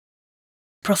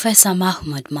Professor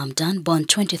Mahmood Mamdani, born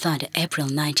 23 April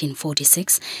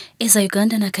 1946, is a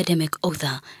Ugandan academic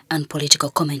author and political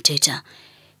commentator.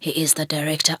 He is the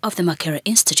director of the Makerere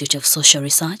Institute of Social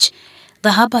Research,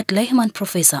 the Herbert Lehman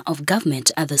Professor of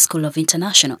Government at the School of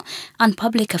International and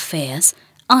Public Affairs,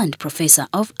 and Professor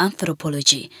of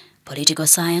Anthropology, Political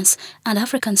Science and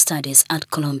African Studies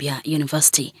at Columbia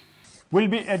University. Will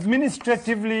be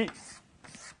administratively,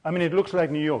 it looks like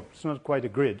New York, it's not quite a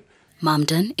grid.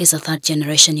 Mamdani is a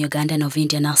third-generation Ugandan of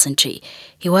Indian ancestry.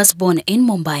 He was born in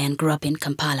Mumbai and grew up in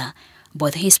Kampala.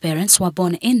 Both his parents were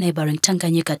born in neighboring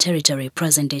Tanganyika territory,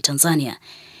 present-day Tanzania.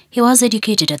 He was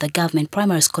educated at the Government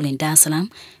Primary School in Dar es Salaam,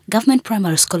 Government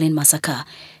Primary School in Masaka,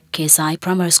 KSI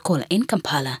Primary School in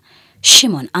Kampala,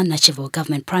 Shimon and Nachivo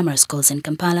Government Primary Schools in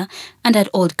Kampala, and at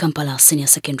Old Kampala Senior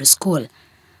Secondary School.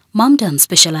 Mamdani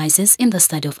specializes in the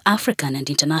study of African and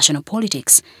international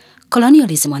politics,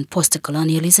 colonialism and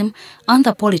post-colonialism, and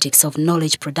the politics of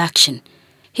knowledge production.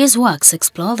 His works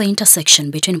explore the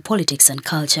intersection between politics and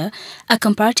culture, a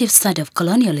comparative study of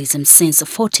colonialism since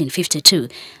 1452,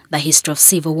 the history of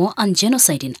civil war and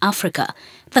genocide in Africa,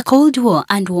 the Cold War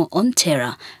and war on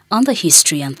terror, and the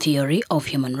history and theory of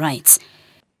human rights.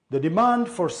 The demand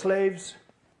for slaves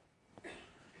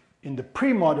in the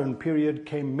pre-modern period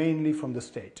came mainly from the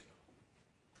state.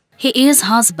 He is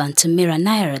husband to Mira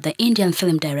Naira, the Indian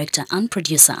film director and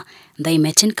producer. They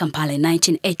met in Kampala in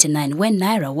 1989 when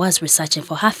Naira was researching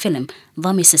for her film,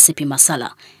 The Mississippi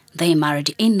Masala. They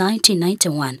married in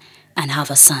 1991 and have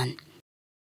a son.